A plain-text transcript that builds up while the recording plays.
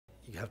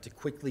have to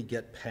quickly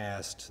get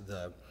past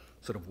the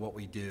sort of what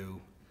we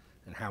do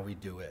and how we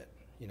do it,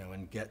 you know,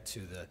 and get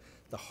to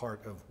the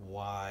heart of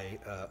why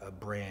a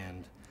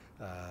brand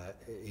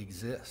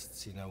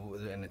exists, you know,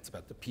 and it's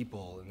about the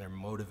people and their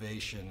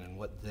motivation and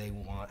what they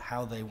want,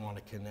 how they want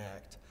to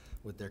connect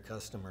with their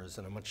customers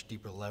on a much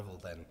deeper level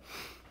than,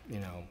 you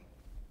know,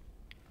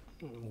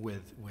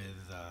 with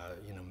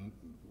you know,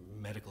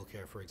 medical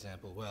care, for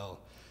example. Well,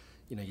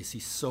 you know, you see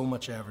so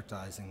much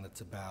advertising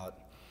that's about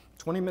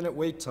 20-minute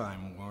wait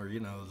time, or,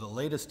 you know, the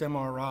latest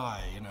MRI,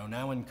 you know,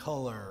 now in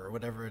color, or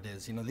whatever it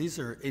is. You know, these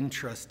are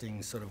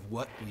interesting sort of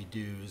what we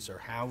do's or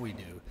how we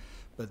do,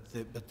 but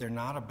they're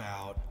not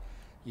about,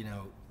 you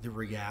know, the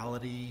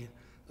reality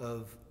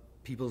of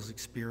people's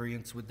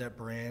experience with that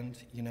brand.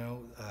 You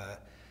know,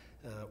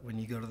 when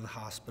you go to the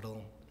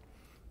hospital,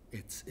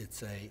 it's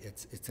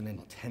an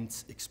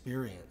intense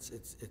experience.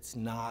 It's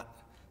not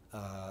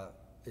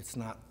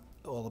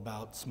all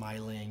about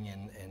smiling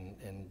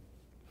and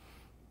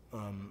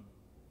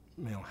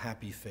you know,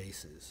 happy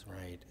faces,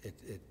 right?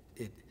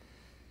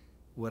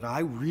 What I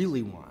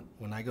really want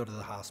when I go to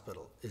the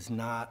hospital is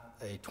not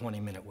a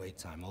 20-minute wait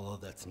time, although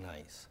that's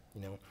nice,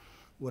 you know.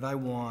 What I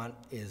want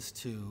is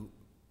to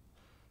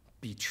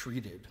be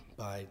treated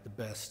by the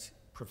best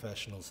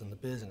professionals in the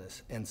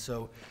business. And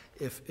so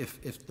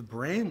if the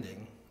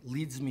branding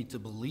leads me to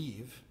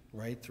believe,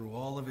 right, through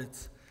all of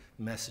its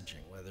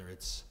messaging, whether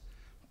it's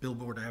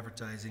billboard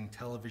advertising,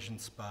 television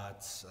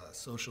spots,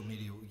 social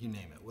media, you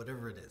name it,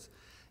 whatever it is,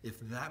 if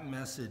that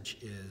message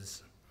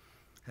is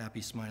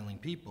happy, smiling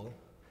people,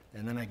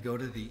 and then I go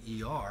to the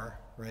ER,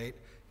 right,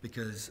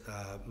 because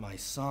my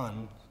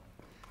son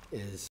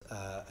is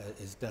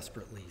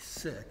desperately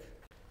sick,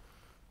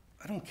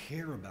 I don't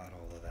care about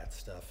all of that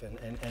stuff.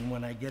 And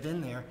when I get in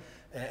there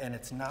and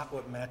it's not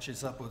what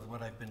matches up with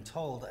what I've been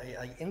told,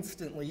 I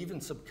instantly, even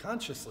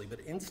subconsciously, but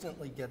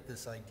instantly get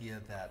this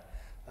idea that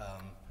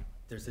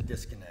there's a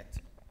disconnect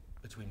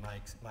between my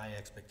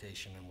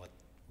expectation and what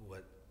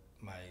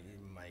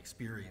my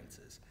experience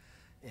is.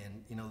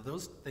 And, you know,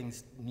 those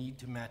things need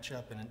to match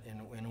up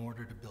in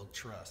order to build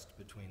trust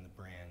between the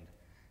brand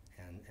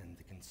and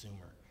the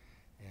consumer.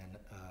 And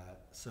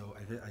so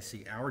I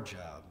see our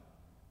job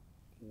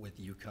with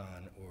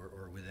UConn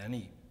or with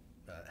any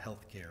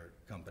healthcare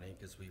company,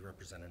 because we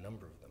represent a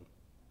number of them.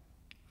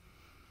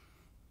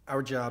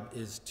 Our job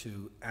is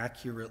to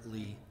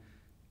accurately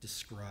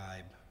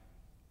describe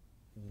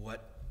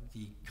what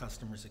the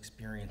customer's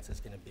experience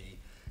is going to be,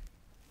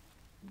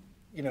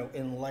 you know,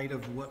 in light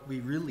of what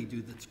we really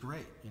do that's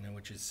great, you know,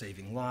 which is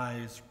saving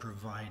lives,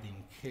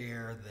 providing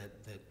care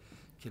that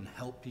can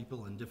help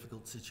people in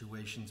difficult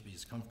situations be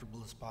as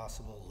comfortable as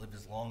possible, live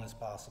as long as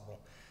possible.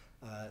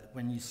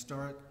 When you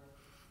start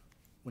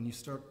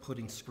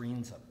putting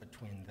screens up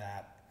between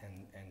that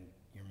and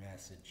your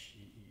message,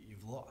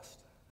 you've lost.